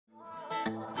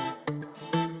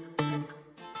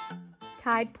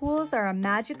Tide pools are a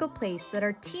magical place that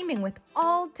are teeming with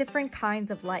all different kinds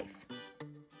of life.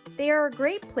 They are a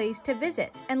great place to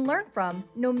visit and learn from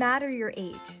no matter your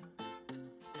age.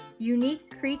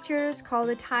 Unique creatures call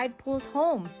the tide pools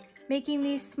home, making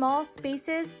these small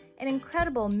spaces an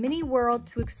incredible mini world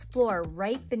to explore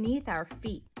right beneath our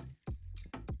feet.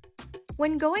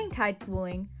 When going tide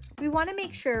pooling, we want to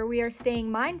make sure we are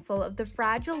staying mindful of the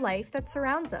fragile life that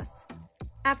surrounds us.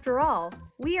 After all,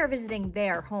 we are visiting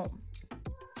their home.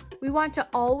 We want to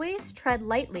always tread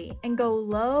lightly and go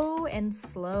low and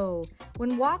slow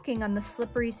when walking on the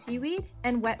slippery seaweed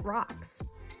and wet rocks.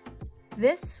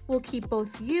 This will keep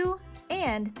both you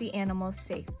and the animals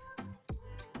safe.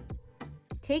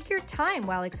 Take your time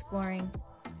while exploring.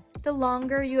 The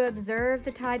longer you observe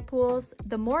the tide pools,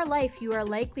 the more life you are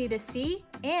likely to see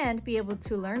and be able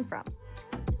to learn from.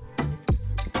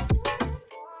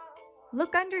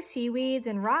 Look under seaweeds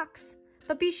and rocks,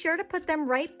 but be sure to put them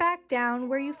right back down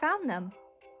where you found them.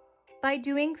 By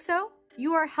doing so,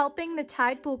 you are helping the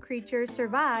tide pool creatures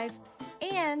survive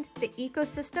and the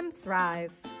ecosystem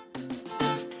thrive.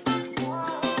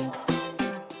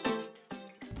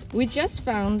 We just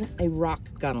found a rock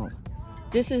gunnel.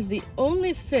 This is the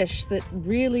only fish that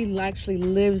really actually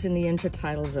lives in the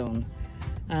intertidal zone.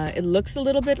 It looks a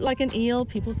little bit like an eel.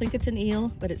 People think it's an eel,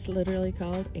 but it's literally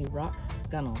called a rock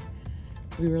gunnel.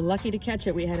 We were lucky to catch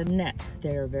it. We had a net.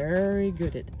 They are very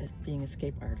good at being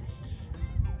escape artists.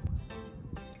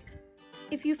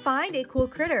 If you find a cool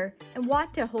critter and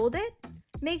want to hold it,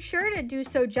 make sure to do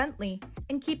so gently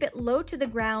and keep it low to the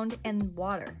ground and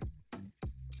water.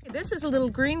 This is a little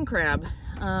green crab.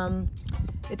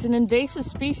 It's an invasive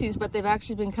species, but they've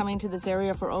actually been coming to this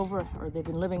area they've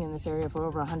been living in this area for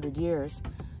over 100 years,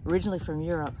 originally from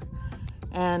Europe.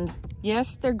 And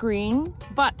yes, they're green,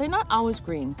 but they're not always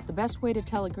green. The best way to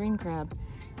tell a green crab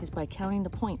is by counting the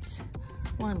points.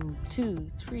 1,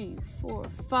 2, 3, 4,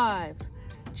 5.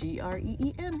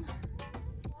 G-R-E-E-N.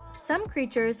 Some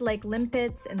creatures like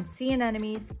limpets and sea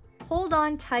anemones hold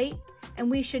on tight, and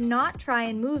we should not try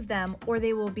and move them or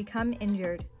they will become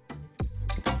injured.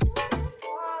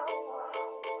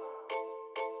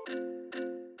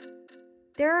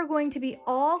 There are going to be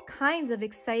all kinds of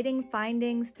exciting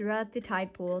findings throughout the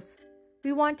tide pools.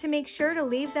 We want to make sure to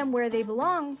leave them where they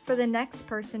belong for the next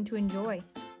person to enjoy.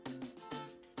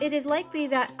 It is likely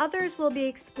that others will be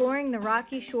exploring the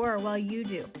rocky shore while you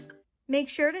do. Make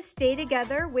sure to stay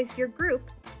together with your group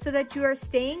so that you are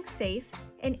staying safe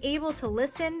and able to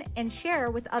listen and share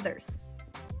with others.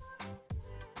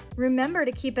 Remember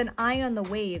to keep an eye on the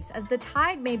waves as the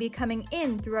tide may be coming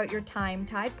in throughout your time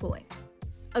tide pooling.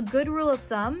 A good rule of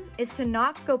thumb is to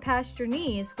not go past your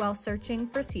knees while searching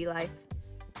for sea life.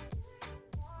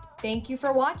 Thank you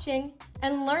for watching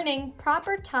and learning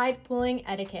proper tide pooling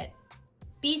etiquette.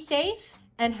 Be safe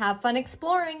and have fun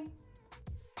exploring!